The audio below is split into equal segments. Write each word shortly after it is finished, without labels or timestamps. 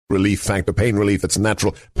Relief Factor. Pain relief that's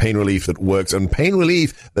natural, pain relief that works, and pain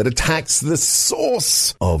relief that attacks the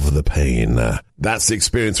source of the pain. That's the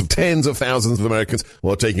experience of tens of thousands of Americans who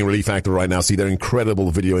are taking Relief Factor right now. See their incredible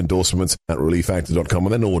video endorsements at relieffactor.com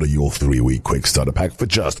and then order your 3-week quick starter pack for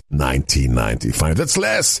just $19.95. That's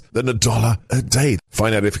less than $1 a day.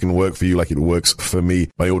 Find out if it can work for you like it works for me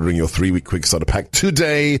by ordering your 3-week quick starter pack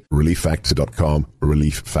today. relieffactor.com,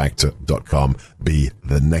 relieffactor.com. Be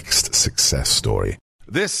the next success story.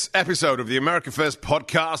 This episode of the America First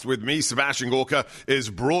podcast with me, Sebastian Gorka, is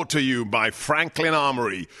brought to you by Franklin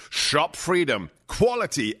Armory. Shop freedom,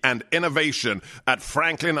 quality, and innovation at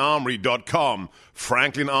franklinarmory.com.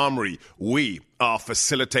 Franklin Armory, we are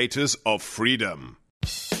facilitators of freedom.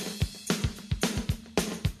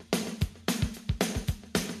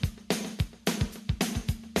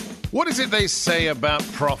 What is it they say about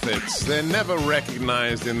prophets? They're never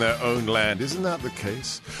recognized in their own land. Isn't that the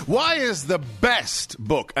case? Why is the best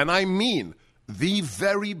book, and I mean the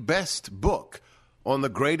very best book on the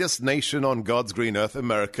greatest nation on God's green earth,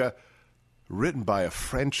 America, written by a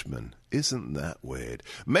Frenchman? Isn't that weird?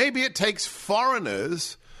 Maybe it takes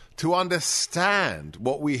foreigners to understand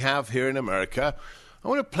what we have here in America. I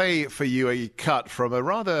want to play for you a cut from a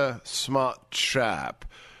rather smart chap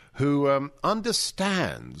who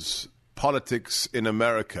understands politics in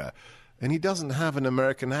America, and he doesn't have an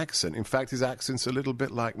American accent. In fact, his accent's a little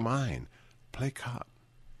bit like mine. Play cut.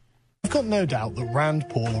 I've got no doubt that Rand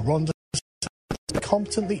Paul or Ron DeSantis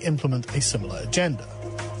competently implement a similar agenda.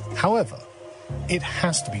 However, it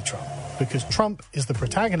has to be Trump, because Trump is the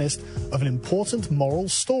protagonist of an important moral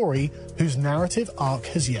story whose narrative arc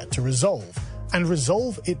has yet to resolve, and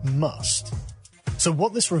resolve it must. So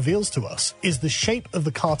what this reveals to us is the shape of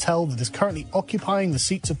the cartel that is currently occupying the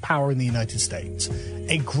seats of power in the United States.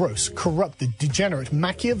 A gross, corrupted, degenerate,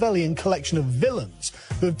 Machiavellian collection of villains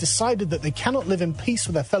who have decided that they cannot live in peace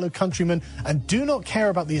with their fellow countrymen and do not care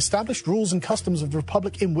about the established rules and customs of the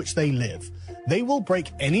republic in which they live. They will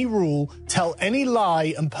break any rule, tell any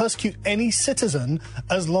lie, and persecute any citizen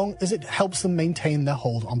as long as it helps them maintain their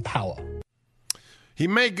hold on power. He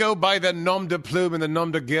may go by the nom de plume and the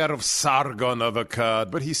nom de guerre of Sargon of Akkad,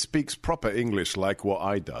 but he speaks proper English like what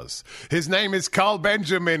I does. His name is Carl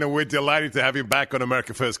Benjamin, and we're delighted to have him back on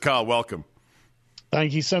America First. Carl, welcome.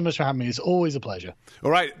 Thank you so much for having me. It's always a pleasure. All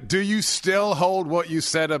right. Do you still hold what you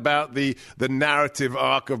said about the narrative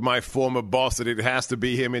arc of my former boss, that it has to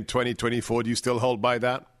be him in 2024? Do you still hold by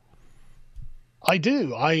that? I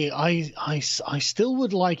do. I still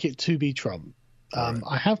would like it to be Trump. Right.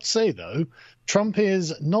 I have to say, though, Trump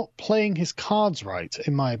is not playing his cards right,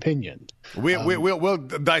 in my opinion. We'll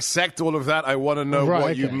dissect all of that. I want to know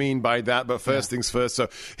what you mean by that. But first things first. So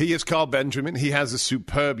he is Carl Benjamin. He has a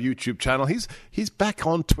superb YouTube channel. He's back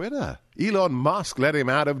on Twitter. Elon Musk let him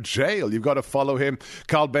out of jail. You've got to follow him.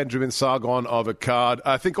 Carl Benjamin, Sargon of Akkad.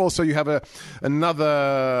 I think also you have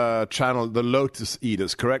another channel, The Lotus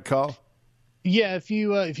Eaters. Correct, Carl? Yeah, if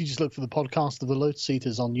you just look for the podcast of The Lotus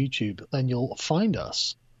Eaters on YouTube, then you'll find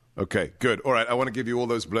us. Okay, good. All right, I want to give you all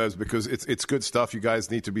those blurbs because it's good stuff. You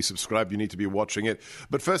guys need to be subscribed. You need to be watching it.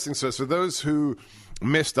 But first things first, for those who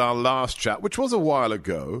missed our last chat, which was a while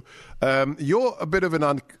ago, you're a bit of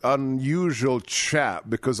an unusual chap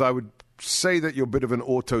because I would say that you're a bit of an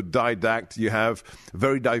autodidact. You have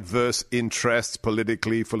very diverse interests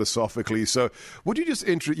politically, philosophically. So would you just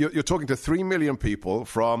you're talking to 3 million people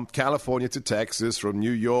from California to Texas, from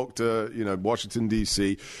New York to Washington,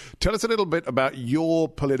 D.C. Tell us a little bit about your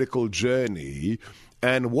political journey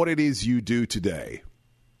and what it is you do today.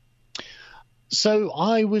 So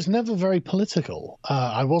I was never very political.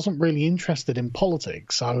 I wasn't really interested in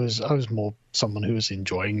politics. I was more someone who was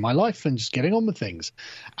enjoying my life and just getting on with things.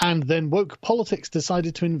 And then woke politics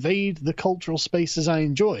decided to invade the cultural spaces I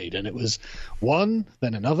enjoyed. And it was one,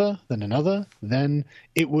 then another, then another. Then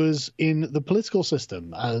it was in the political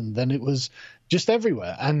system. And then it was just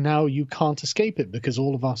everywhere. And now you can't escape it because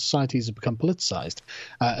all of our societies have become politicized.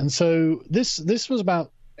 And so this was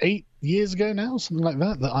about 8 years ago now, something like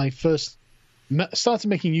that I first started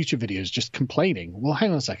making YouTube videos just complaining. Well,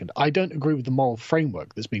 hang on a second. I don't agree with the moral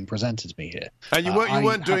framework that's being presented to me here. And you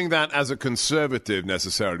weren't doing that as a conservative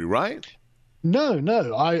necessarily, right?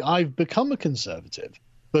 No. I've become a conservative,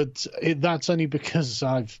 but that's only because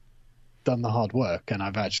I've done the hard work and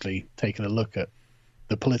I've actually taken a look at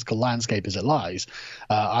the political landscape as it lies.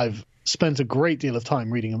 I've spent a great deal of time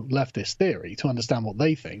reading leftist theory to understand what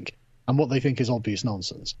they think and what they think is obvious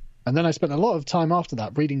nonsense. And then I spent a lot of time after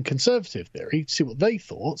that reading conservative theory to see what they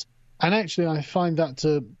thought. And actually, I find that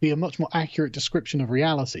to be a much more accurate description of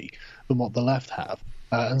reality than what the left have.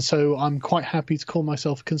 And so I'm quite happy to call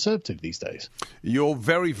myself a conservative these days. You're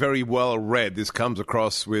very, very well read. This comes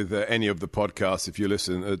across with any of the podcasts if you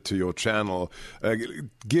listen to your channel.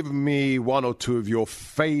 Give me one or two of your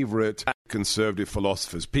favorite conservative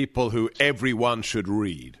philosophers, people who everyone should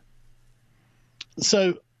read.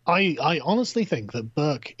 So I honestly think that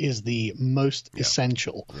Burke is the most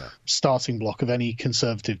essential starting block of any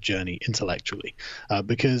conservative journey intellectually,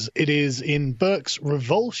 because it is in Burke's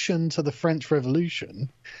revulsion to the French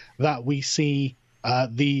Revolution that we see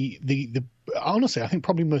the honestly, I think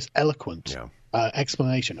probably most eloquent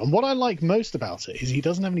explanation. And what I like most about it is he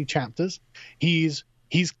doesn't have any chapters. He's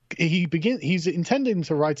intending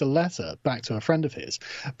to write a letter back to a friend of his,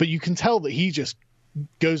 but you can tell that he just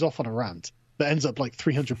goes off on a rant that ends up like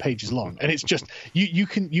 300 pages long, and it's just you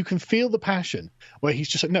can feel the passion where he's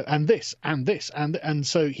just like, no, and this and this and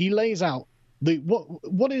so he lays out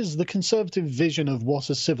what is the conservative vision of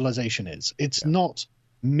what a civilization is. It's not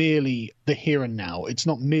merely the here and now. It's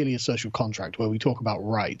not merely a social contract where we talk about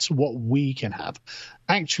rights, what we can have.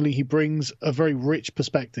 Actually, he brings a very rich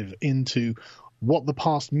perspective into what the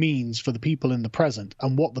past means for the people in the present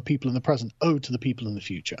and what the people in the present owe to the people in the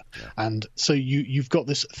future. And so you've got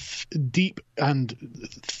this deep and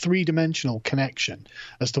three-dimensional connection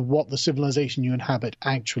as to what the civilization you inhabit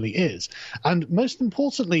actually is. And most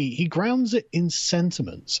importantly, he grounds it in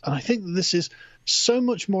sentiments. And I think that this is so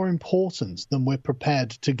much more important than we're prepared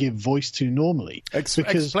to give voice to normally.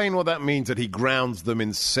 Explain what that means, that he grounds them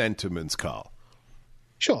in sentiments, Carl.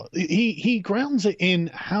 Sure. He grounds it in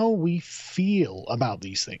how we feel about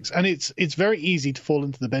these things. And it's very easy to fall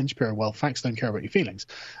into the bench period, well, facts don't care about your feelings.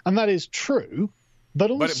 And that is true.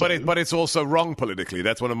 But it's also wrong politically.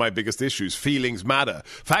 That's one of my biggest issues. Feelings matter.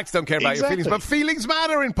 Facts don't care about your feelings, but feelings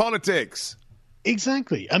matter in politics.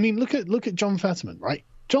 Exactly. I mean, look at John Fetterman, right?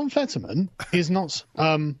 John Fetterman is not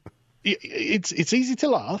it's easy to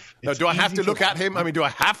laugh. No, do I have to look at him? I mean, do I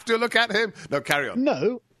have to look at him? No, carry on.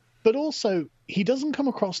 No. But also, he doesn't come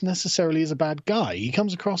across necessarily as a bad guy. He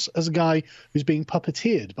comes across as a guy who's being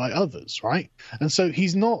puppeteered by others, right? And so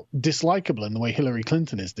he's not dislikable in the way Hillary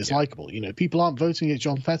Clinton is dislikable. Yeah. You know, people aren't voting at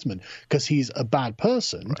John Fetterman because he's a bad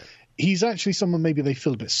person. Right. He's actually someone maybe they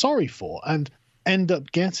feel a bit sorry for and end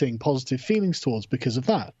up getting positive feelings towards because of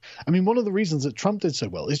that. I mean, one of the reasons that Trump did so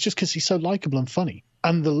well is just because he's so likable and funny.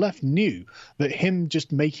 And the left knew that him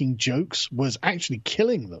just making jokes was actually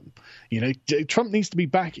killing them. You know, Trump needs to be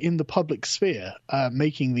back in the public sphere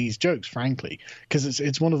making these jokes, frankly, because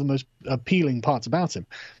it's one of the most appealing parts about him.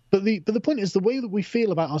 But the point is, the way that we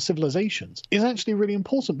feel about our civilizations is actually really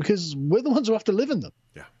important because we're the ones who have to live in them.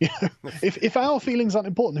 Yeah. You know, if our feelings aren't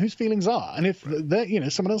important, whose feelings are? And if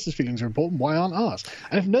someone else's feelings are important, why aren't ours?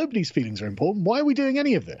 And if nobody's feelings are important, why are we doing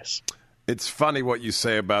any of this? It's funny what you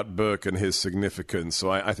say about Burke and his significance.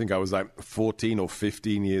 So I think I was like 14 or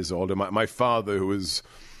 15 years old. And my father, who was,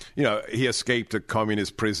 he escaped a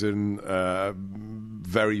communist prison,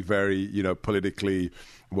 very, very, politically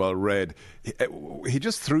well-read. He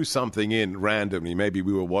just threw something in randomly. Maybe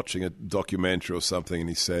we were watching a documentary or something, and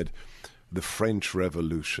he said, the French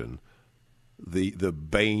Revolution, the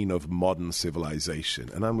bane of modern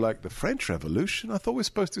civilization. And I'm like, the French Revolution? I thought we were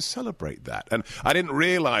supposed to celebrate that. And I didn't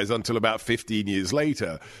realize until about 15 years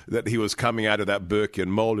later that he was coming out of that Burkean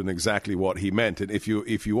mold and exactly what he meant. And if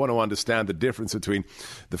you want to understand the difference between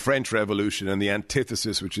the French Revolution and the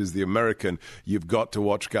antithesis, which is the American, you've got to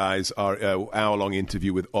watch our hour-long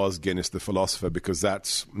interview with Os Guinness, the philosopher, because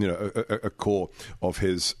that's a core of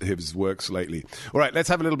his works lately. All right, let's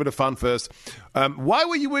have a little bit of fun first. Why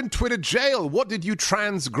were you in Twitter jail? What did you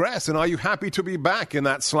transgress? And are you happy to be back in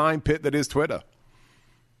that slime pit that is Twitter?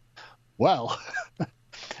 Well,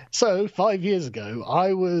 so 5 years ago,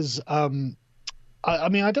 I was, I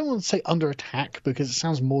mean, I don't want to say under attack because it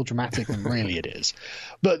sounds more dramatic than really it is.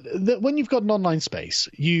 But when you've got an online space,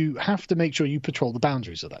 you have to make sure you patrol the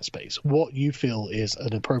boundaries of that space, what you feel is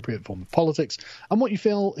an appropriate form of politics and what you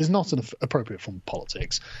feel is not an appropriate form of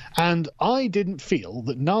politics. And I didn't feel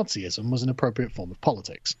that Nazism was an appropriate form of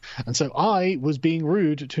politics. And so I was being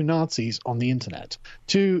rude to Nazis on the internet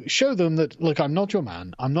to show them that, look, I'm not your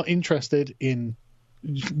man. I'm not interested in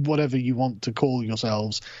whatever you want to call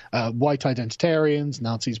yourselves, white identitarians,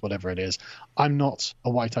 Nazis, whatever it is. I'm not a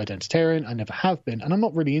white identitarian. I never have been, and I'm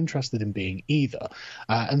not really interested in being either.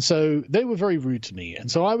 And so they were very rude to me, and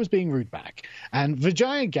so I was being rude back. And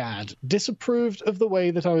Vijaya Gad disapproved of the way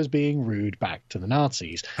that I was being rude back to the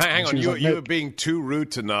Nazis. Hang on, you were being too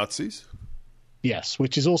rude to Nazis? Yes,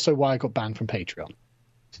 which is also why I got banned from Patreon.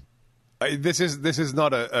 This is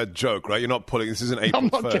not a joke, right? You're not pulling. This isn't April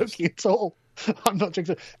 1st. I'm not joking at all. I'm not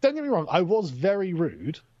joking. Don't get me wrong. I was very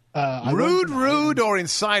rude, Rude, or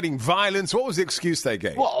inciting violence? What was the excuse they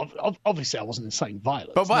gave? Well, obviously I wasn't inciting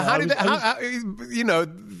violence. But I'm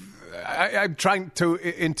trying to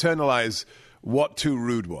internalize what too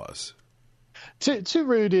rude was. Too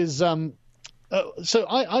rude is so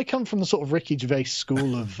I come from the sort of Ricky Gervais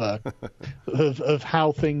school of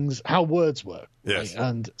how words work. Yes. Right?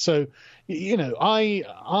 And so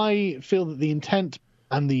I feel that the intent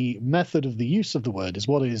and the method of the use of the word is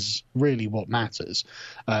what matters,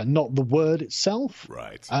 not the word itself.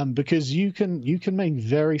 Right. Because you can make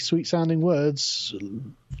very sweet sounding words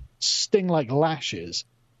sting like lashes,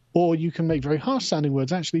 or you can make very harsh sounding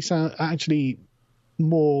words actually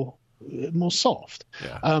more soft,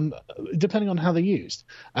 depending on how they're used.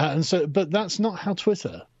 But that's not how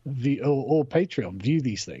Twitter or Patreon view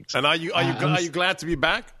these things. And are you glad to be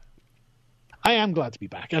back? I am glad to be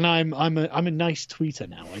back, and I'm a nice tweeter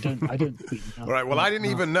now. I don't tweet. All right. Well, I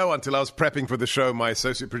didn't even know until I was prepping for the show. My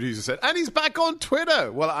associate producer said, and he's back on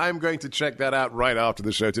Twitter. Well, I'm going to check that out right after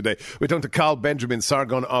the show today. We're talking to Carl Benjamin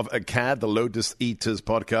Sargon of ACAD, the Lotus Eaters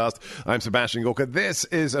podcast. I'm Sebastian Gorka. This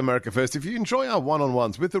is America First. If you enjoy our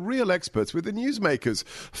one-on-ones with the real experts, with the newsmakers,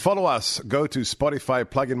 follow us. Go to Spotify,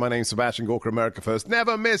 plug in my name, Sebastian Gorka, America First.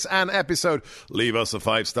 Never miss an episode. Leave us a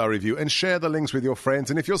 5-star review and share the links with your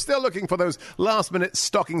friends. And if you're still looking for those last-minute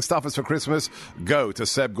stocking stuffers for Christmas, go to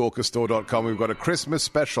sebgorkastore.com. We've got a Christmas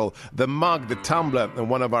special, the mug, the tumbler, and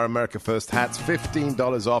one of our America First hats,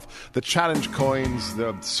 $15 off. The challenge coins,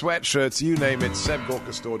 the sweatshirts, you name it,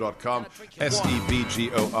 sebgorkastore.com,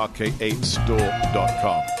 SEBGORKA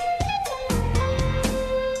store.com.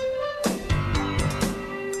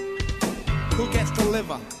 Who gets to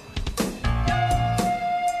liver?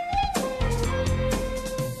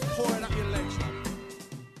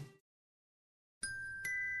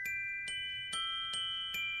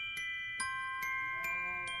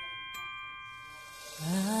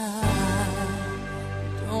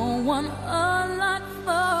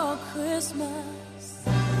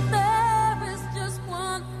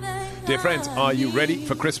 Dear friends, are you ready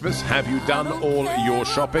for Christmas? Have you done all your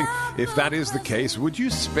shopping? If that is the case, would you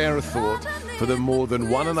spare a thought for the more than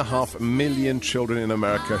 1.5 million children in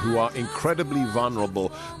America who are incredibly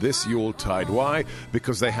vulnerable this Yuletide? Why?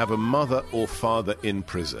 Because they have a mother or father in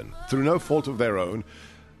prison. Through no fault of their own,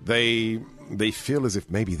 they feel as if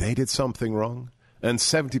maybe they did something wrong. And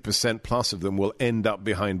 70% plus of them will end up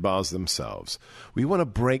behind bars themselves. We want to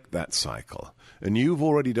break that cycle. And you've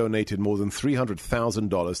already donated more than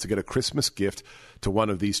 $300,000 to get a Christmas gift to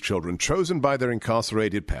one of these children, chosen by their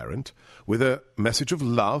incarcerated parent, with a message of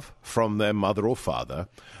love from their mother or father,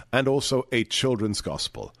 and also a children's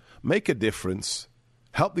gospel. Make a difference.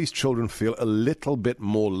 Help these children feel a little bit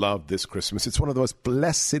more loved this Christmas. It's one of the most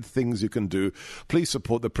blessed things you can do. Please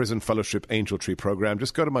support the Prison Fellowship Angel Tree program.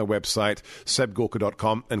 Just go to my website,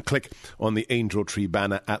 sebgorka.com, and click on the Angel Tree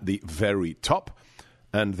banner at the very top.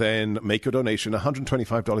 And then make your donation.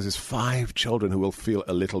 $125 is 5 children who will feel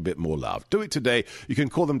a little bit more loved. Do it today. You can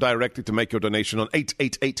call them directly to make your donation on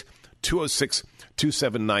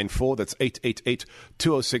 888-206-2794. That's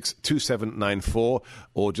 888-206-2794.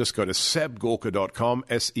 Or just go to sebgorka.com,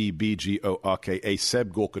 SEBGORKA,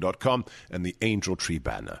 sebgorka.com, and the Angel Tree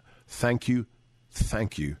banner. Thank you,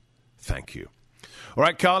 thank you, thank you. All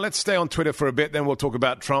right, Carl, let's stay on Twitter for a bit. Then we'll talk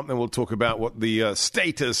about Trump. Then we'll talk about what the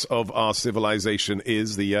status of our civilization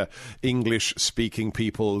is, the English-speaking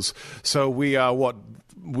peoples. So we are,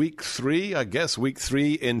 week 3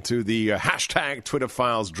 into the hashtag Twitter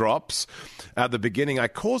Files drops. At the beginning, I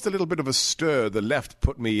caused a little bit of a stir. The left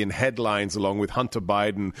put me in headlines along with Hunter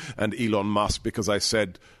Biden and Elon Musk because I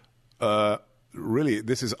said, really,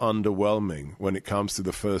 this is underwhelming when it comes to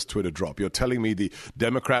the first Twitter drop. You're telling me the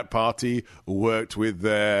Democrat Party worked with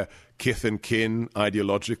their kith and kin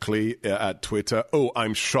ideologically at Twitter? Oh,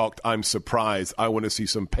 I'm shocked. I'm surprised. I want to see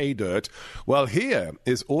some pay dirt. Well, here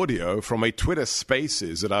is audio from a Twitter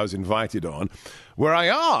Spaces that I was invited on, where I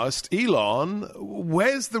asked Elon,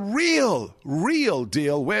 where's the real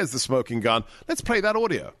deal? Where's the smoking gun? Let's play that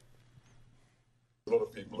audio. A lot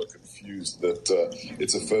of people are confused that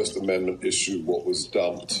it's a First Amendment issue, what was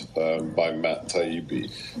dumped by Matt Taibbi.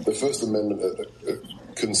 The First Amendment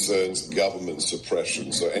concerns government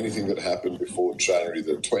suppression, so anything that happened before January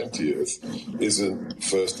the 20th isn't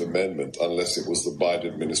First Amendment unless it was the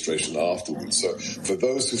Biden administration afterwards. So for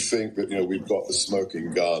those who think that, we've got the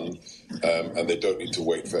smoking gun and they don't need to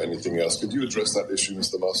wait for anything else, could you address that issue,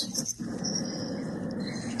 Mr. Musk?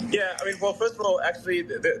 Yeah, well, first of all, actually,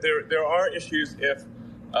 there are issues if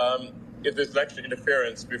there's election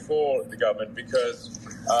interference before the government, because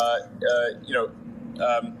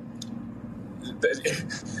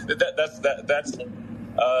that's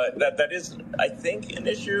that is, I think, an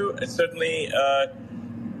issue. It's certainly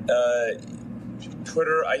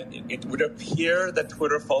Twitter. It would appear that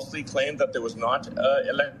Twitter falsely claimed that there was not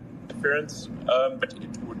election interference, but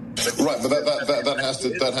it would. Right, but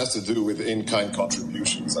that has to do with in-kind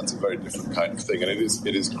contributions. That's a very different kind of thing, and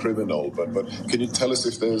it is criminal. But can you tell us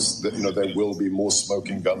if there will be more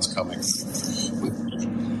smoking guns coming?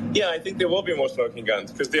 Yeah, I think there will be more smoking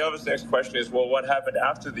guns, because the obvious next question is, well, what happened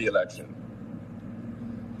after the election?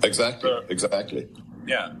 Exactly.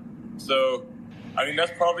 Yeah. So, I mean,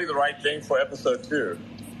 that's probably the right thing for episode 2,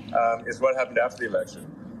 is what happened after the election.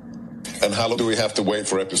 And how long do we have to wait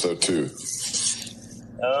for episode 2?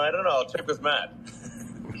 I don't know. I'll check with Matt.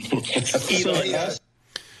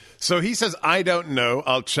 So he says, I don't know.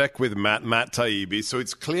 I'll check with Matt Taibbi. So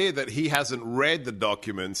it's clear that he hasn't read the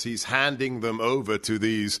documents. He's handing them over to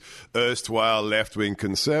these erstwhile left-wing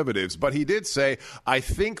conservatives. But he did say, I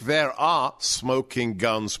think there are smoking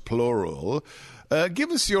guns, plural.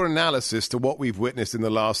 Give us your analysis to what we've witnessed in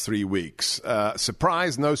the last 3 weeks.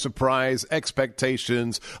 Surprise, no surprise,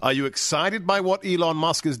 expectations. Are you excited by what Elon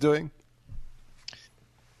Musk is doing?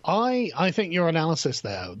 I think your analysis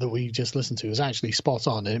there that we just listened to is actually spot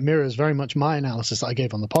on. It mirrors very much my analysis that I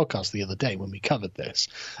gave on the podcast the other day when we covered this.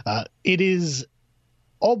 It is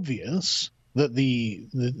obvious that the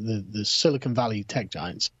Silicon Valley tech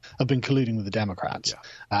giants have been colluding with the Democrats.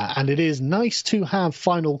 Yeah. And it is nice to have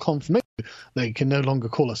final confirmation. They can no longer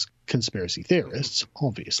call us conspiracy theorists,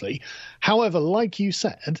 obviously. However, like you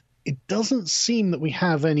said, it doesn't seem that we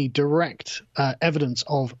have any direct evidence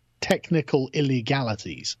of technical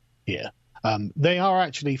illegalities here. They are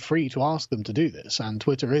actually free to ask them to do this, and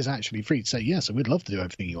Twitter is actually free to say, yes, we'd love to do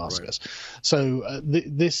everything you ask us. So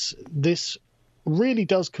this really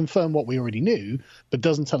does confirm what we already knew, but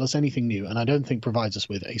doesn't tell us anything new, and I don't think provides us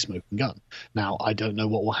with a smoking gun. Now, I don't know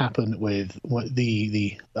what will happen with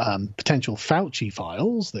the potential Fauci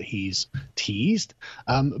files that he's teased,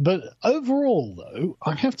 but overall, though,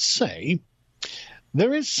 I have to say,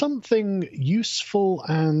 there is something useful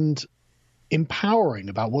and empowering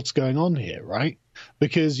about what's going on here, right?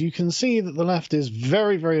 Because you can see that the left is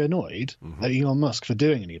very, very annoyed at Elon Musk for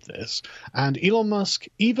doing any of this. And Elon Musk,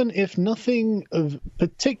 even if nothing of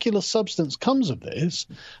particular substance comes of this,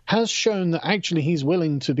 has shown that actually he's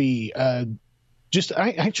willing to be just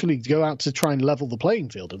actually go out to try and level the playing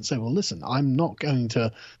field and say, well, listen, I'm not going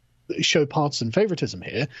to show partisan favoritism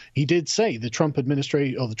here. He did say the Trump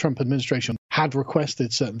administration had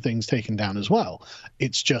requested certain things taken down as well.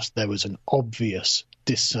 It's just there was an obvious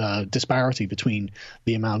disparity between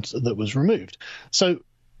the amount that was removed. So,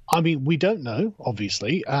 I mean, we don't know,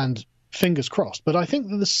 obviously, and fingers crossed. But I think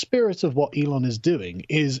that the spirit of what Elon is doing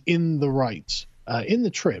is in the right, in the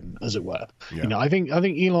trim, as it were. Yeah. You know, I think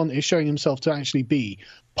Elon is showing himself to actually be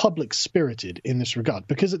public spirited in this regard,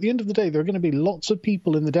 because at the end of the day, there are going to be lots of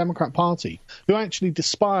people in the Democrat Party who actually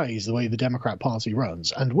despise the way the Democrat Party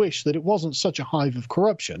runs and wish that it wasn't such a hive of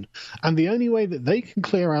corruption. And the only way that they can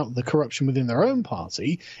clear out the corruption within their own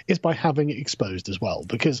party is by having it exposed as well.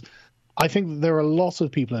 Because I think that there are a lot of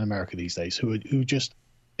people in America these days who just,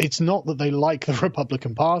 it's not that they like the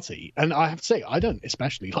Republican Party. And I have to say, I don't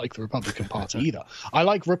especially like the Republican Party either. I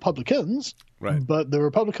like Republicans, right, but the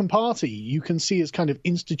Republican Party, you can see, is kind of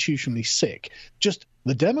institutionally sick. Just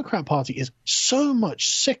the Democrat Party is so much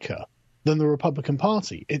sicker than the Republican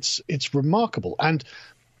Party. It's remarkable. And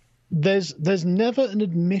there's never an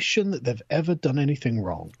admission that they've ever done anything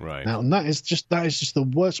wrong. Right. Now, and that is just the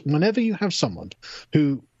worst. Whenever you have someone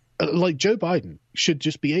who, like Joe Biden, should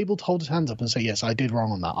just be able to hold his hands up and say, yes, I did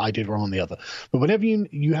wrong on that, I did wrong on the other. But whenever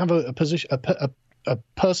you have a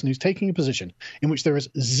person who's taking a position in which there is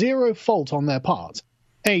zero fault on their part,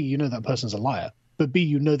 A, you know that person's a liar, but B,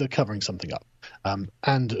 you know they're covering something up.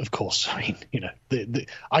 And of course, I mean, you know,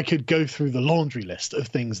 I could go through the laundry list of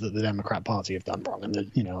things that the Democrat Party have done wrong,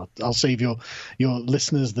 and you know, I'll save your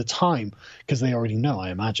listeners the time because they already know,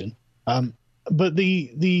 I imagine. But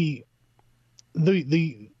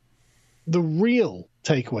the real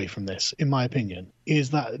takeaway from this, in my opinion,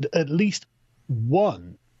 is that at least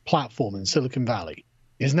one platform in Silicon Valley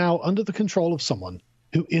is now under the control of someone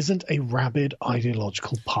who isn't a rabid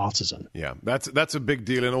ideological partisan. Yeah, that's a big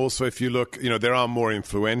deal. And also, if you look, you know, there are more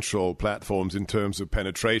influential platforms in terms of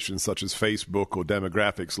penetration, such as Facebook or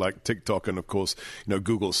demographics like TikTok and, of course, you know,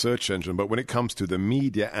 Google search engine. But when it comes to the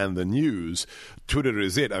media and the news, Twitter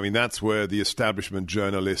is it. I mean, that's where the establishment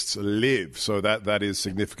journalists live. So that is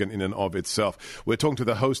significant in and of itself. We're talking to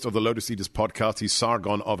the host of the Lotus Eaters podcast. He's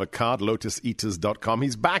Sargon Avocad, lotuseaters.com.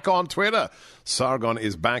 He's back on Twitter. Sargon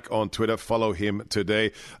is back on Twitter. Follow him today.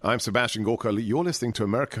 today. I'm Sebastian Gorka. You're listening to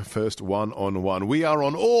America First One-on-One. We are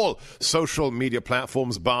on all social media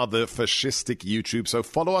platforms, bar the fascistic YouTube, so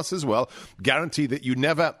follow us as well. Guarantee that you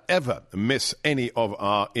never, ever miss any of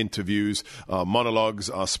our interviews, our monologues,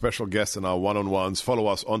 our special guests, and our one-on-ones. Follow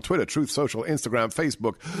us on Twitter, Truth Social, Instagram,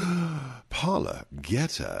 Facebook, Parler,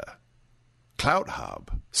 Getter, Clout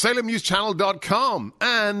Hub, SalemNewsChannel.com,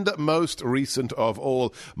 and most recent of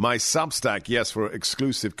all, my Substack. Yes, for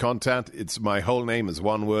exclusive content, it's my whole name as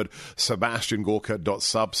one word,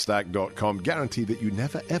 SebastianGorka.substack.com. Guarantee that you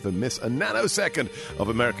never ever miss a nanosecond of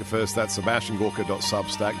America First. That's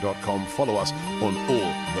SebastianGorka.substack.com. Follow us on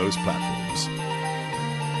all those platforms.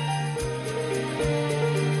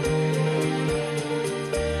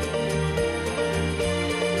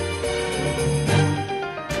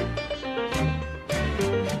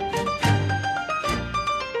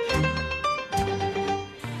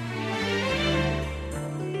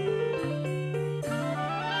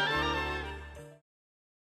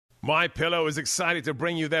 MyPillow is excited to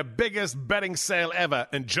bring you their biggest bedding sale ever,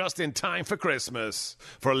 and just in time for Christmas.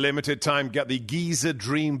 For a limited time, get the Giza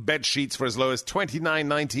Dream bed sheets for as low as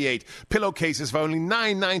 $29.98, pillowcases for only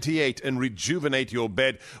 $9.98, and rejuvenate your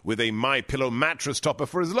bed with a MyPillow mattress topper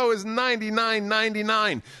for as low as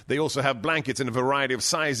 $99.99. They also have blankets in a variety of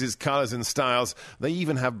sizes, colors, and styles. They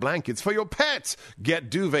even have blankets for your pets. Get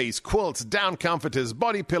duvets, quilts, down comforters,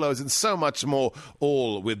 body pillows, and so much more,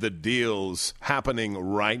 all with the deals happening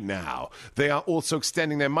right now. They are also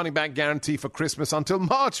extending their money-back guarantee for Christmas until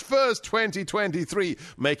March 1st, 2023,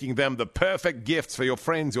 making them the perfect gifts for your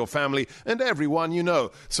friends, your family, and everyone you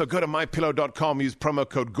know. So go to MyPillow.com, use promo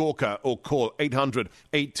code Gorka, or call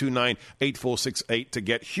 800-829-8468 to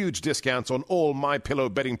get huge discounts on all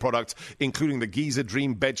MyPillow bedding products, including the Giza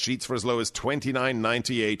Dream bed sheets for as low as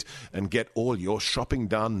 $29.98, and get all your shopping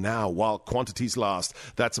done now while quantities last.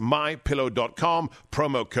 That's MyPillow.com,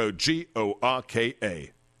 promo code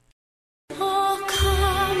GORKA. Oh,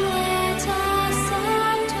 come, let us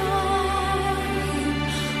adore him.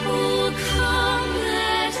 Oh, come,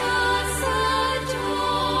 let us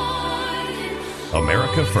adore him.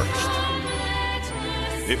 America First.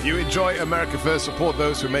 If you enjoy America First, support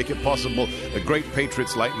those who make it possible. The great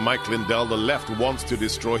patriots like Mike Lindell. The left wants to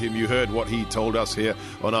destroy him. You heard what he told us here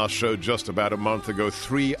on our show just about a month ago.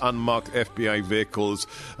 3 unmarked FBI vehicles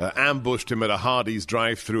ambushed him at a Hardee's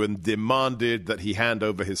drive-thru and demanded that he hand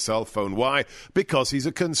over his cell phone. Why? Because he's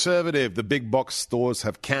a conservative. The big box stores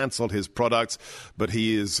have canceled his products, but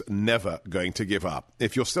he is never going to give up.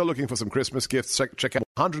 If you're still looking for some Christmas gifts, check out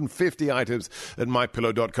 150 items at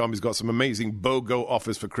MyPillow.com. He's got some amazing BOGO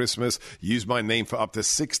offers for Christmas. Use my name for up to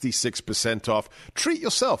 66% off. Treat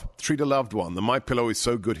yourself. Treat a loved one. The MyPillow is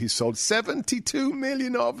so good, he's sold 72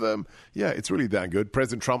 million of them. Yeah, it's really that good.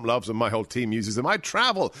 President Trump loves them. My whole team uses them. I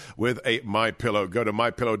travel with a MyPillow. Go to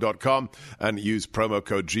MyPillow.com and use promo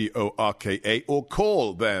code GORKA, or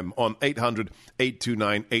call them on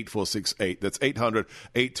 800-829-8468. That's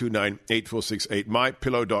 800-829-8468.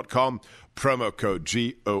 MyPillow.com, promo code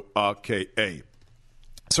GORKA.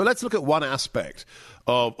 So let's look at one aspect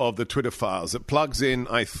of the Twitter files that plugs in,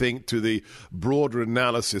 I think, to the broader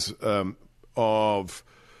analysis of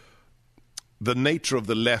the nature of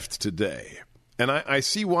the left today. And I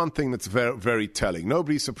see one thing that's very, very telling.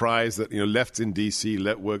 Nobody's surprised that, lefts in D.C.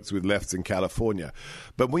 works with lefts in California.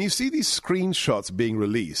 But when you see these screenshots being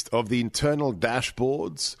released of the internal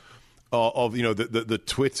dashboards of the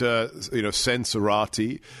Twitter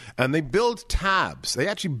censorati, and they build tabs. They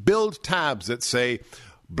actually build tabs that say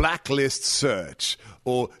blacklist search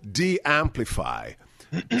or de-amplify.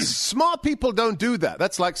 Smart people don't do that.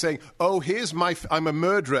 That's like saying, oh, I'm a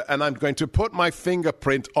murderer and I'm going to put my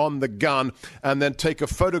fingerprint on the gun and then take a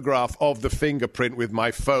photograph of the fingerprint with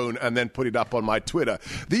my phone and then put it up on my Twitter.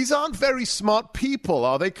 These aren't very smart people,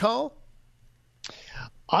 are they, Carl?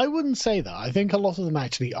 I wouldn't say that. I think a lot of them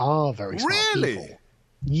actually are very smart people.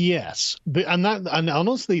 Yes, and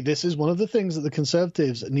honestly, this is one of the things that the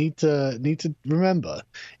conservatives need to remember,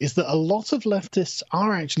 is that a lot of leftists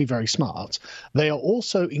are actually very smart. They are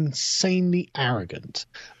also insanely arrogant,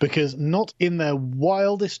 because not in their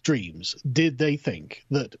wildest dreams did they think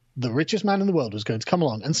that the richest man in the world was going to come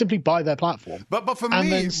along and simply buy their platform. But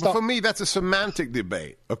for me, that's a semantic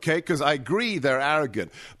debate, okay? Because I agree they're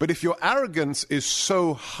arrogant, but if your arrogance is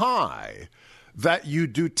so high that you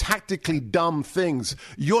do tactically dumb things,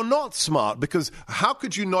 you're not smart, because how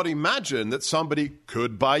could you not imagine that somebody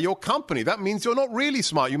could buy your company? That means you're not really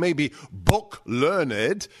smart. You may be book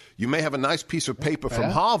learned, you may have a nice piece of paper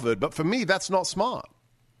from Harvard, but for me, that's not smart.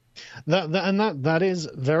 That is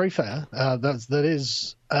very fair.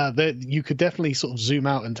 That you could definitely sort of zoom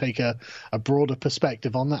out and take a broader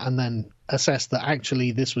perspective on that, and then assessed that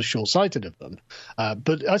actually this was short-sighted of them.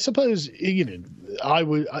 But I suppose,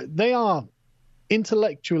 they are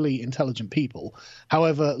intellectually intelligent people.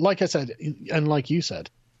 However, like I said, and like you said,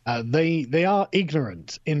 they are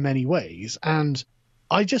ignorant in many ways. And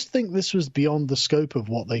I just think this was beyond the scope of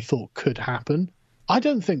what they thought could happen. I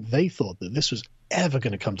don't think they thought that this was ever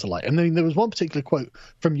going to come to light. And then there was one particular quote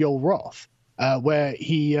from Joel Roth where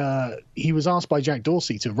he was asked by Jack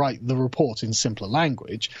Dorsey to write the report in simpler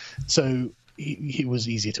language, so he was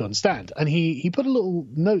easier to understand. And he put a little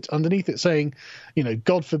note underneath it saying,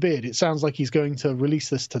 God forbid, it sounds like he's going to release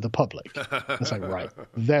this to the public. It's like, right,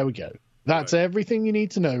 there we go. That's everything you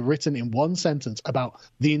need to know written in one sentence about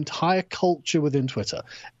the entire culture within Twitter.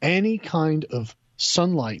 Any kind of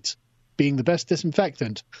sunlight being the best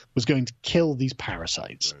disinfectant was going to kill these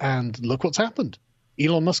parasites. Right. And look what's happened.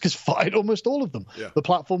 Elon Musk has fired almost all of them. Yeah. The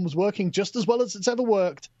platform was working just as well as it's ever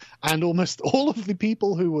worked, and almost all of the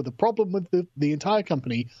people who were the problem with the entire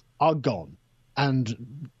company are gone.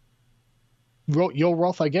 And your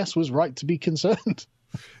Roth, I guess, was right to be concerned.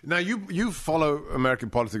 Now, you follow American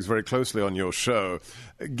politics very closely on your show.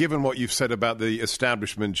 Given what you've said about the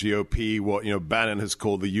establishment GOP, what Bannon has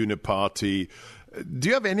called the uniparty, do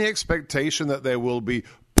you have any expectation that there will be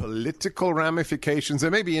political ramifications?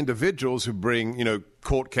 There may be individuals who bring,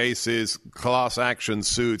 court cases, class action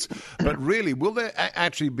suits, but really, will there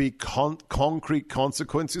actually be concrete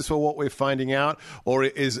consequences for what we're finding out, or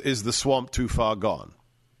is the swamp too far gone?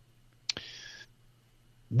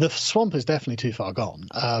 The swamp is definitely too far gone,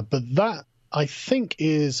 but that, I think,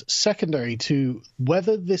 is secondary to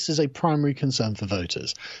whether this is a primary concern for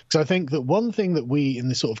voters. Because I think that one thing that we in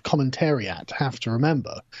this sort of commentariat have to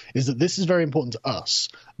remember is that this is very important to us,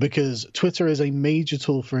 because Twitter is a major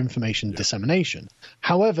tool for information dissemination.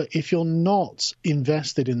 However, if you're not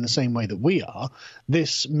invested in the same way that we are,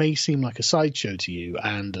 this may seem like a sideshow to you.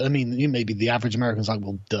 And I mean, maybe the average American's like,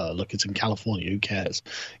 well, duh, look, it's in California, who cares?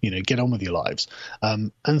 Get on with your lives.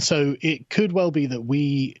 And so it could well be that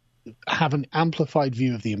we have an amplified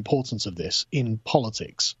view of the importance of this in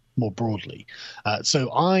politics more broadly. So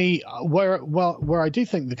where I do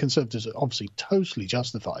think the Conservatives are obviously totally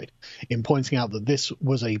justified in pointing out that this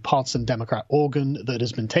was a partisan Democrat organ that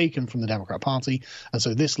has been taken from the Democrat Party, and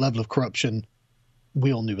so this level of corruption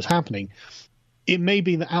we all knew was happening. It may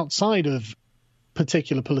be that outside of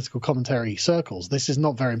particular political commentary circles, this is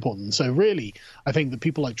not very important. So really, I think that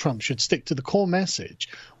people like Trump should stick to the core message,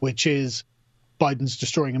 which is Biden's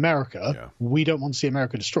destroying America. Yeah. We don't want to see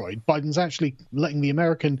America destroyed. Biden's actually letting the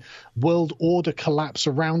American world order collapse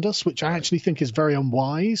around us, which I actually think is very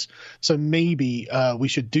unwise. So maybe we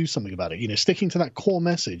should do something about it. Sticking to that core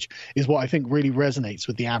message is what I think really resonates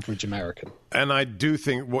with the average American. And I do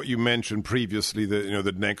think what you mentioned previously,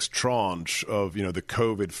 the next tranche of, the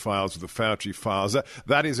COVID files, the Fauci files,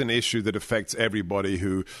 that is an issue that affects everybody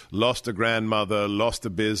who lost a grandmother, lost a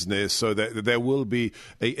business. So there will be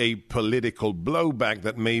a political blowback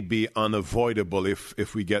that may be unavoidable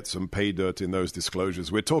if we get some pay dirt in those disclosures.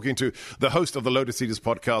 We're talking to the host of the Lotus Eaters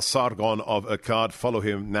podcast, Sargon of Akkad. Follow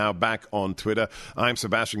him now back on Twitter. I'm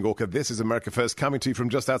Sebastian Gorka. This is America First, coming to you from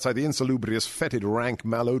just outside the insalubrious, fetid, rank,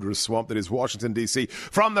 malodorous swamp that is Washington, D.C.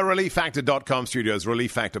 From the ReliefFactor.com studios.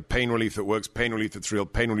 Relief Factor, pain relief that works, pain relief that's real,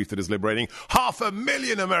 pain relief that is liberating.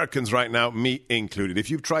 500,000 Americans right now, me included. If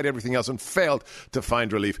you've tried everything else and failed to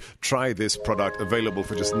find relief, try this product, available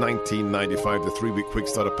for just $19.95. The 3-week quick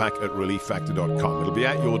starter pack at ReliefFactor.com. It'll be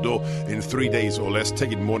at your door in 3 days or less.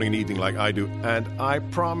 Take it morning and evening like I do. And I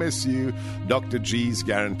promise you, Dr. G's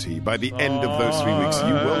guarantee, by the end of those 3 weeks,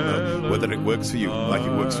 you will know whether it works for you like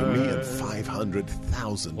it works for me and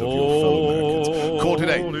 500,000 of your fellow Americans. Call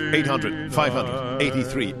today,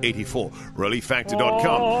 800-500-8384.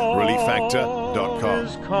 ReliefFactor.com.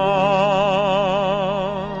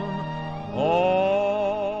 ReliefFactor.com.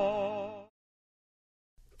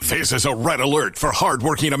 This is a red alert for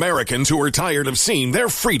hardworking Americans who are tired of seeing their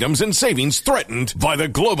freedoms and savings threatened by the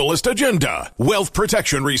globalist agenda. Wealth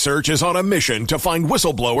Protection Research is on a mission to find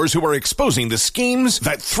whistleblowers who are exposing the schemes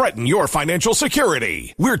that threaten your financial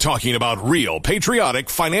security. We're talking about real, patriotic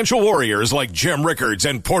financial warriors like Jim Rickards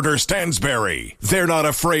and Porter Stansberry. They're not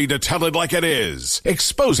afraid to tell it like it is,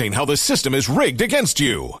 exposing how the system is rigged against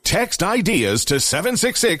you. Text IDEAS to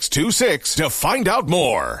 76626 to find out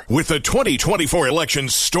more. With the 2024 election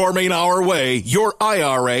storming storming our way, your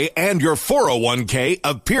IRA and your 401k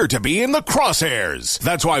appear to be in the crosshairs.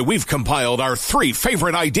 That's why we've compiled our 3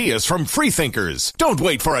 favorite ideas from freethinkers. Don't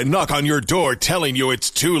wait for a knock on your door telling you it's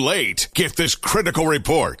too late. Get this critical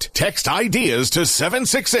report. Text ideas to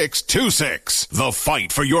 76626. The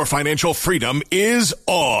fight for your financial freedom is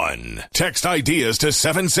on. Text ideas to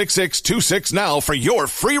 76626 now for your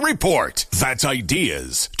free report. That's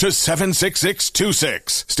ideas to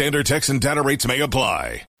 76626. Standard text and data rates may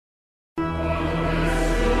apply.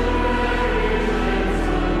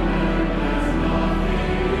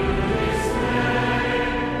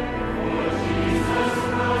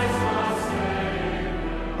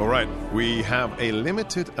 All right, we have a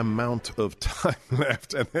limited amount of time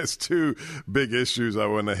left, and there's 2 big issues I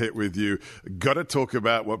want to hit with you. Got to talk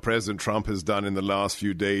about what President Trump has done in the last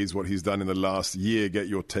few days, what he's done in the last year. Get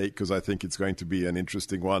your take, because I think it's going to be an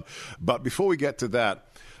interesting one. But before we get to that,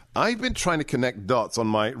 I've been trying to connect dots on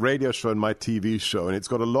my radio show and my TV show, and it's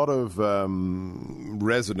got a lot of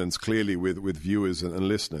resonance, clearly, with viewers and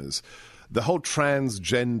listeners. The whole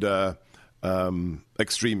transgender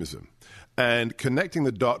extremism. And connecting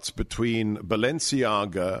the dots between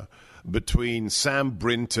Balenciaga, between Sam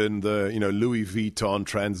Brinton, the Louis Vuitton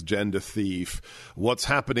transgender thief, what's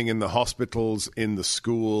happening in the hospitals, in the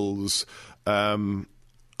schools.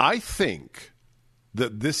 I think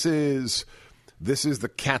that this is the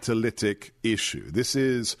catalytic issue. This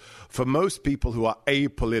is, for most people who are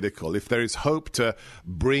apolitical, if there is hope to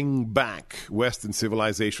bring back Western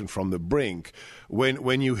civilization from the brink,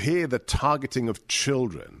 when you hear the targeting of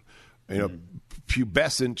children,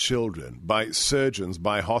 pubescent children by surgeons,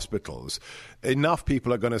 by hospitals, enough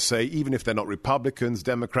people are going to say, even if they're not Republicans,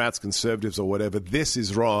 Democrats, conservatives, or whatever, this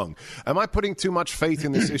is wrong. Am I putting too much faith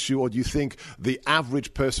in this issue, or do you think the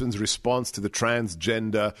average person's response to the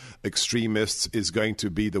transgender extremists is going to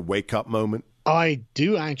be the wake-up moment? I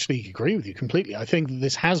do actually agree with you completely. I think that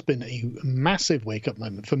this has been a massive wake-up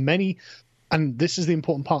moment for many, and this is the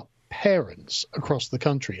important part, parents across the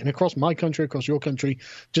country and across my country, across your country,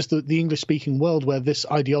 just the English-speaking world where this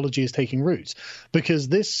ideology is taking roots, because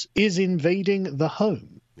this is invading the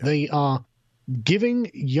home. Yeah. They are giving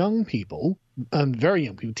young people, and very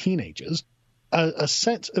young people, teenagers, a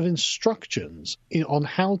set of instructions on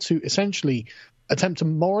how to essentially attempt to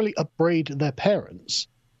morally upbraid their parents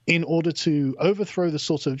in order to overthrow the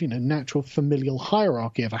sort of natural familial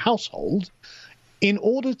hierarchy of a household, in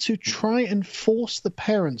order to try and force the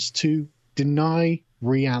parents to deny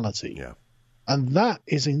reality. Yeah. And that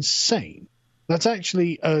is insane. That's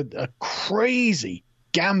actually a crazy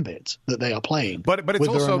gambit that they are playing. But it's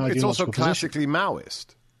also classically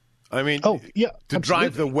Maoist. I mean, to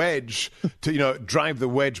drive the wedge, drive the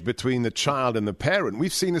wedge between the child and the parent.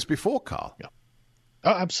 We've seen this before, Carl. Yeah. Oh,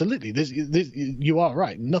 absolutely. This, you are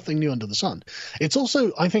right. Nothing new under the sun. It's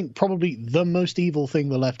also, I think, probably the most evil thing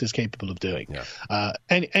the left is capable of doing. Yeah.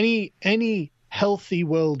 Any healthy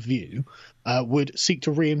worldview would seek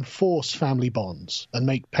to reinforce family bonds and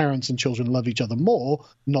make parents and children love each other more,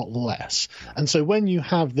 not less. And so when you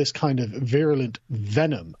have this kind of virulent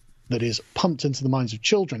venom that is pumped into the minds of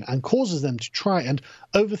children and causes them to try and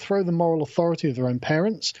overthrow the moral authority of their own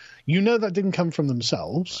parents, that didn't come from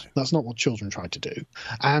themselves. Right. That's not what children tried to do.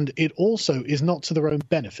 And it also is not to their own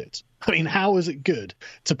benefit. I mean, how is it good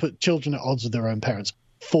to put children at odds with their own parents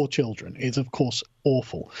for children? It's, of course,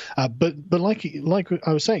 awful. But like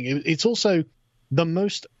I was saying, it's also the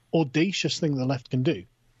most audacious thing the left can do,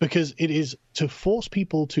 because it is to force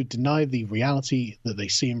people to deny the reality that they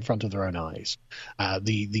see in front of their own eyes.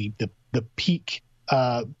 The peak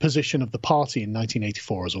position of the party in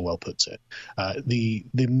 1984, as Orwell puts it,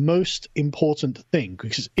 the most important thing,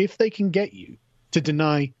 because if they can get you to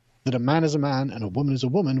deny that a man is a man and a woman is a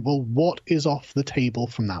woman, well, what is off the table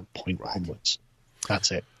from that point onwards?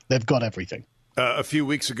 That's it. They've got everything. A few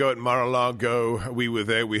weeks ago at Mar-a-Lago, we were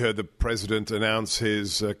there. We heard the president announce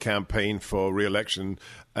his campaign for re-election,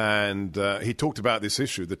 and he talked about this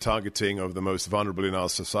issue, the targeting of the most vulnerable in our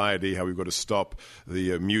society, how we've got to stop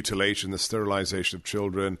the mutilation, the sterilization of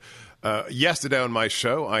children. Yesterday on my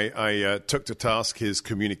show, I took to task his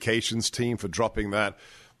communications team for dropping that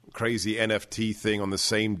crazy NFT thing on the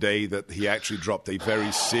same day that he actually dropped a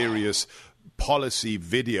very serious policy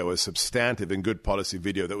video, a substantive and good policy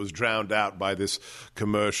video that was drowned out by this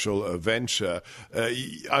commercial venture.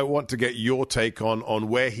 I want to get your take on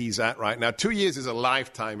where he's at right now. 2 years is a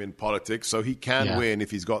lifetime in politics, so he can win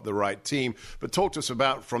if he's got the right team. But talk to us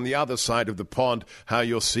about, from the other side of the pond, how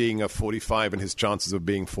you're seeing a 45 and his chances of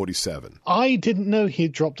being 47. I didn't know he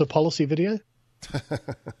dropped a policy video.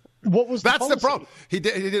 what was That's the policy? problem. He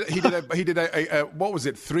did a what was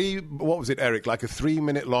it, Eric? Like a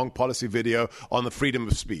 3-minute long policy video on the freedom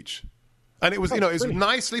of speech. And it was, it was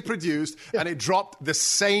nicely produced, and it dropped the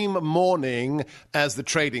same morning as the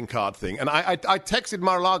trading card thing. And I texted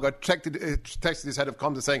Mar-a-Lago, texted his head of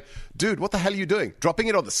comms saying, dude, what the hell are you doing? Dropping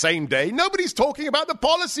it on the same day? Nobody's talking about the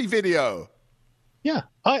policy video. Yeah,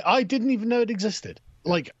 I didn't even know it existed.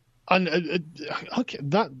 Like, okay,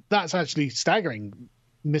 that's actually staggering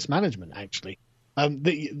mismanagement, actually.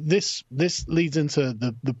 This leads into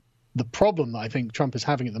the problem that I think Trump is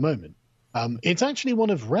having at the moment. It's actually one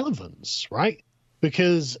of relevance, right?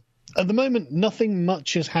 Because at the moment, nothing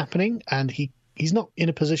much is happening, and he's not in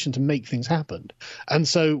a position to make things happen. And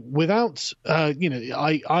so without, I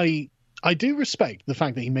do respect the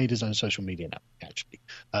fact that he made his own social media network, actually.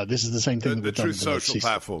 This is the same thing. The Truth Social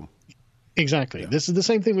platform. Exactly. Yeah. This is the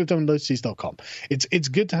same thing we've done with LotusEast.com. It's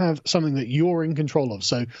good to have something that you're in control of.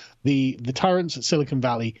 So the tyrants at Silicon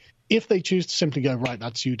Valley, if they choose to simply go, right,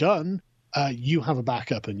 that's you done, you have a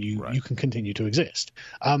backup and you can continue to exist.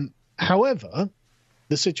 However,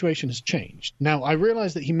 the situation has changed. Now, I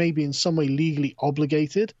realize that he may be in some way legally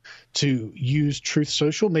obligated to use Truth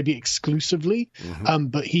Social, maybe exclusively,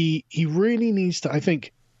 but he really needs to, I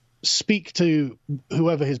think, speak to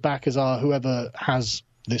whoever his backers are, whoever has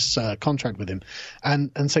this contract with him,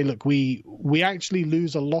 and say, look, we actually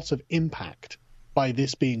lose a lot of impact by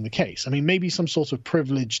this being the case. I mean, maybe some sort of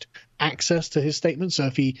privileged access to his statement. So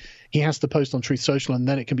if he has to post on Truth Social and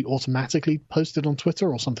then it can be automatically posted on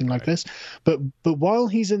Twitter or something like this. But while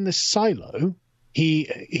he's in this silo, he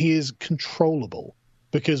is controllable,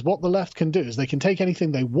 because what the left can do is they can take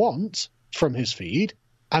anything they want from his feed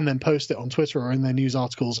and then post it on Twitter or in their news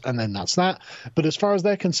articles, and then that's that. But as far as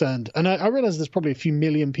they're concerned, and I realize there's probably a few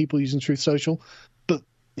million people using Truth Social, but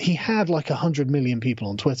he had like 100 million people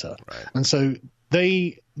on Twitter. Right. And so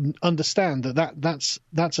they understand that's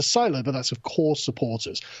a silo, but that's of core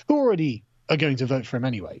supporters who already are going to vote for him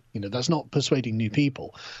anyway. That's not persuading new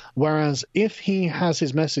people. Whereas if he has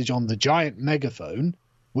his message on the giant megaphone,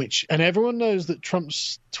 and everyone knows that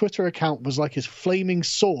Trump's Twitter account was like his flaming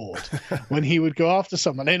sword when he would go after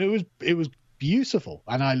someone, and it was beautiful,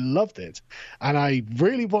 and I loved it, and I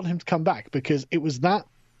really want him to come back, because it was the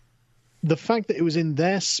fact that it was in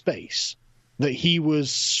their space that he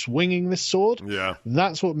was swinging this sword. Yeah,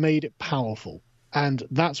 that's what made it powerful. And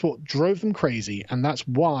that's what drove them crazy, and that's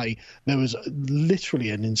why there was literally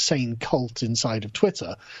an insane cult inside of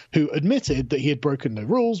Twitter who admitted that he had broken the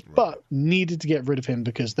rules, but needed to get rid of him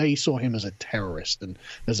because they saw him as a terrorist. And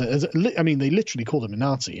they literally called him a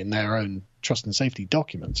Nazi in their own trust and safety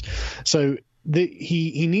documents. So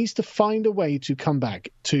he needs to find a way to come back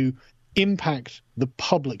to impact the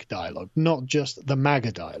public dialogue, not just the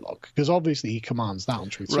MAGA dialogue, because obviously he commands that on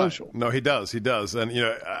Truth Social. No, he does. And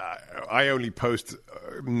I only post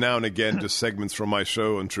now and again just segments from my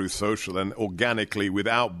show on Truth Social, and organically,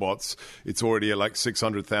 without bots, it's already at like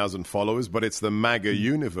 600,000 followers, but it's the MAGA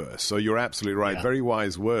universe. So you're absolutely right. Yeah. Very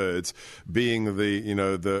wise words. Being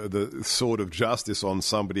the sword of justice on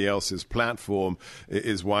somebody else's platform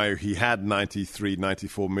is why he had 93,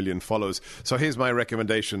 94 million followers. So here's my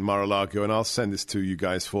recommendation, Mar-a-Lago, and I'll send this to you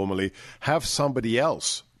guys formally. Have somebody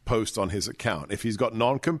else post on his account. If he's got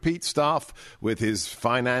non-compete stuff with his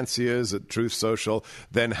financiers at Truth Social,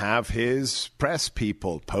 then have his press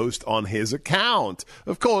people post on his account.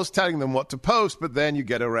 Of course, telling them what to post, but then you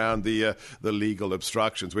get around the legal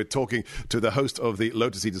obstructions. We're talking to the host of the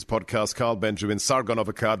Lotus Eaters podcast, Carl Benjamin, Sargon of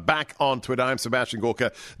Akkad, back on Twitter. I'm Sebastian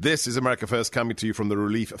Gorka. This is America First, coming to you from the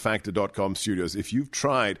ReliefFactor.com studios. If you've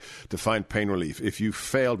tried to find pain relief, if you've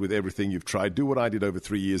failed with everything you've tried, do what I did over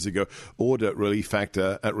 3 years ago. Order Relief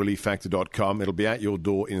Factor at ReliefFactor.com. It'll be at your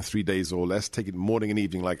door in 3 days or less. Take it morning and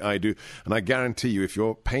evening like I do. And I guarantee you, if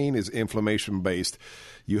your pain is inflammation-based,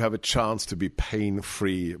 you have a chance to be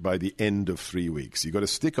pain-free by the end of 3 weeks. You've got to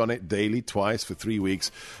stick on it daily, twice for 3 weeks.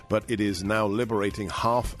 But it is now liberating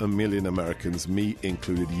 500,000 Americans, me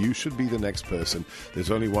included. You should be the next person.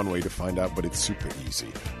 There's only one way to find out, but it's super easy.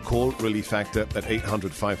 Call Relief Factor at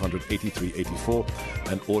 800-500-8384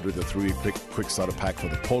 and order the 3-week quick starter pack for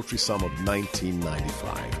the paltry sum of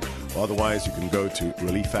 $19.95. Otherwise, you can go to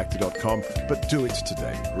ReliefFactor.com, but do it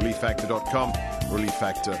today. ReliefFactor.com,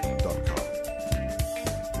 ReliefFactor.com.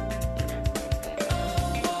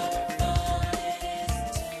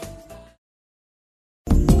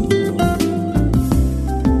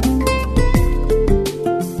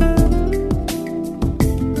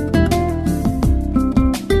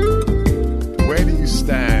 Where do you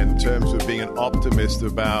stand in terms of being an optimist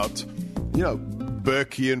about,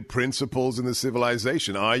 Burkean principles in the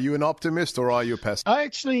civilization. Are you an optimist or are you a pessimist? I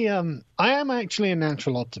am actually a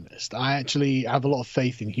natural optimist. I actually have a lot of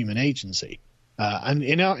faith in human agency. And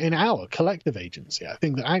in our collective agency. I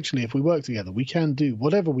think that actually if we work together, we can do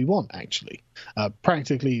whatever we want, actually,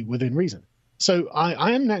 practically within reason. So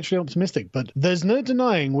I am naturally optimistic, but there's no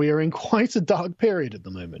denying we are in quite a dark period at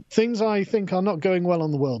the moment. Things I think are not going well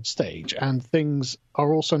on the world stage, and things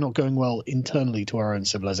are also not going well internally to our own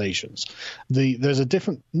civilizations. There's a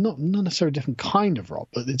different, not necessarily a different kind of rot,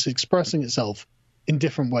 but it's expressing itself in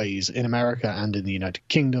different ways in America and in the United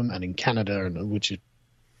Kingdom and in Canada, which is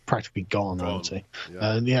practically gone, I would say.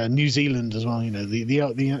 Yeah. New Zealand as well. The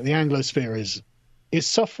Anglosphere is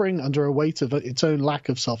suffering under a weight of its own lack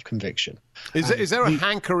of self-conviction. Is there a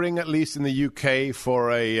hankering, at least in the UK,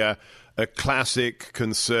 for a classic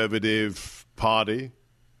conservative party?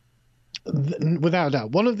 Without a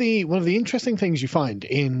doubt. One of the interesting things you find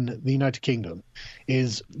in the United Kingdom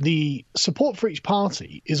is the support for each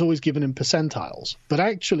party is always given in percentiles, but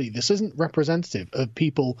actually this isn't representative of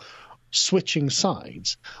people switching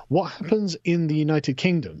sides. What happens in the United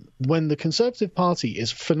Kingdom when the Conservative Party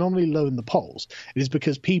is phenomenally low in the polls, it is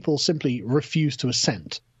because people simply refuse to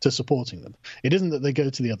assent to supporting them. It isn't that they go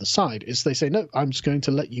to the other side, it's they say, no, I'm just going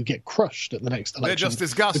to let you get crushed at the next election. They're just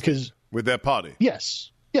disgusted with their party.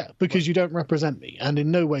 Yes. Yeah, because you don't represent me, and in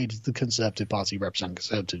no way does the Conservative Party represent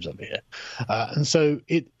Conservatives over here. And so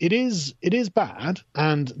it is bad,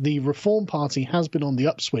 and the Reform Party has been on the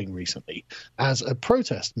upswing recently as a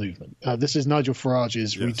protest movement. This is Nigel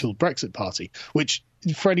Farage's retooled Brexit Party, which,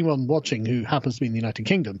 for anyone watching who happens to be in the United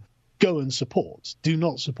Kingdom, go and support. Do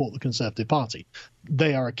not support the Conservative Party.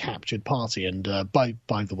 They are a captured party and by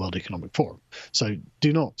the World Economic Forum. So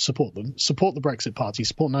do not support them. Support the Brexit Party.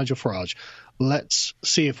 Support Nigel Farage. Let's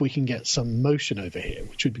see if we can get some motion over here,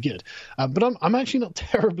 which would be good. But I'm actually not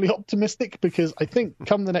terribly optimistic, because I think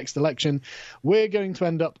come the next election, we're going to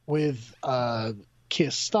end up with Keir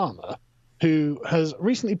Starmer, who has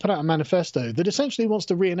recently put out a manifesto that essentially wants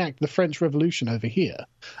to reenact the French Revolution over here.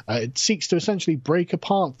 It seeks to essentially break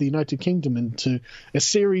apart the United Kingdom into a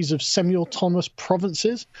series of semi-autonomous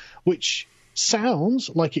provinces, which sounds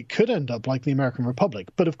like it could end up like the American Republic,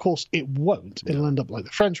 but of course it won't. It'll end up like the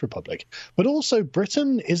French Republic. But also,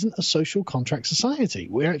 Britain isn't a social contract society.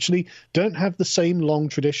 We actually don't have the same long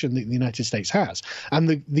tradition that the United States has. And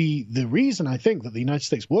the reason I think that the United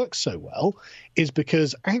States works so well is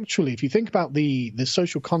because actually, if you think about the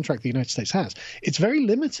social contract the United States has, it's very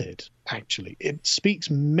limited, actually. It speaks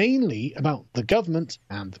mainly about the government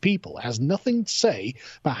and the people. It has nothing to say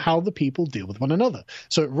about how the people deal with one another.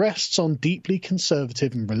 So it rests on deeply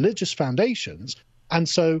conservative and religious foundations. And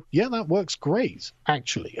so, yeah, that works great,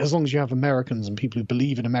 actually, as long as you have Americans and people who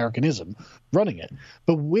believe in Americanism running it.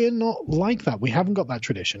 But we're not like that. We haven't got that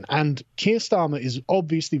tradition. And Keir Starmer is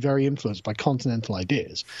obviously very influenced by continental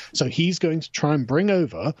ideas. So he's going to try and bring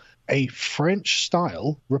over a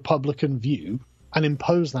French-style Republican view and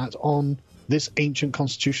impose that on this ancient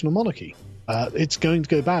constitutional monarchy. It's going to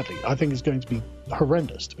go badly. I think it's going to be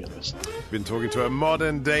horrendous, to be honest. Been talking to a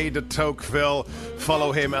modern-day de Tocqueville.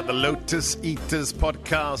 Follow him at the Lotus Eaters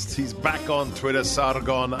podcast. He's back on Twitter,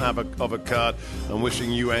 Sargon Avocad. I'm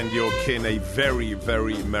wishing you and your kin a very,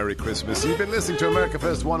 very Merry Christmas. You've been listening to America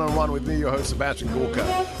First One-on-One with me, your host, Sebastian Gorka.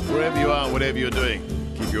 Wherever you are, whatever you're doing,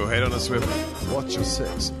 keep your head on a swivel. Watch your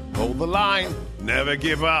six. Hold the line. Never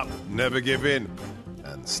give up. Never give in.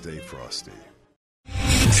 And stay frosty.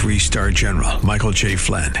 3-star General Michael J.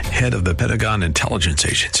 Flynn, head of the Pentagon Intelligence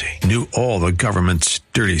Agency, knew all the government's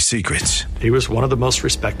dirty secrets. He was one of the most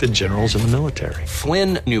respected generals in the military.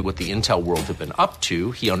 Flynn knew what the intel world had been up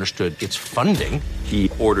to. He understood its funding. He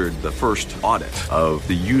ordered the first audit of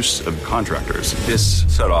the use of contractors. This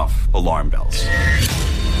set off alarm bells.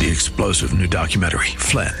 The explosive new documentary,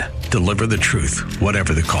 Flynn, Deliver the Truth,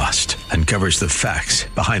 Whatever the Cost, uncovers the facts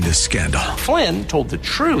behind this scandal. Flynn told the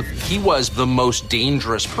truth. He was the most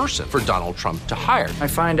dangerous person for Donald Trump to hire. I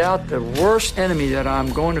find out the worst enemy that I'm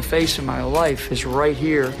going to face in my life is right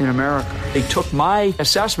here in America. They took my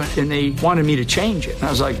assessment and they wanted me to change it. And I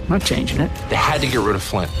was like, I'm not changing it. They had to get rid of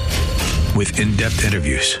Flynn. With in-depth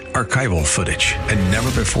interviews, archival footage, and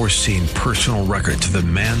never-before-seen personal records of the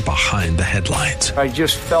man behind the headlines. I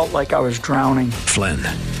just felt like I was drowning. Flynn,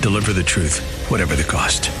 Deliver the Truth, Whatever the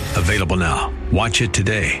Cost. Available now. Watch it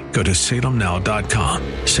today. Go to salemnow.com.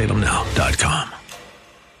 salemnow.com.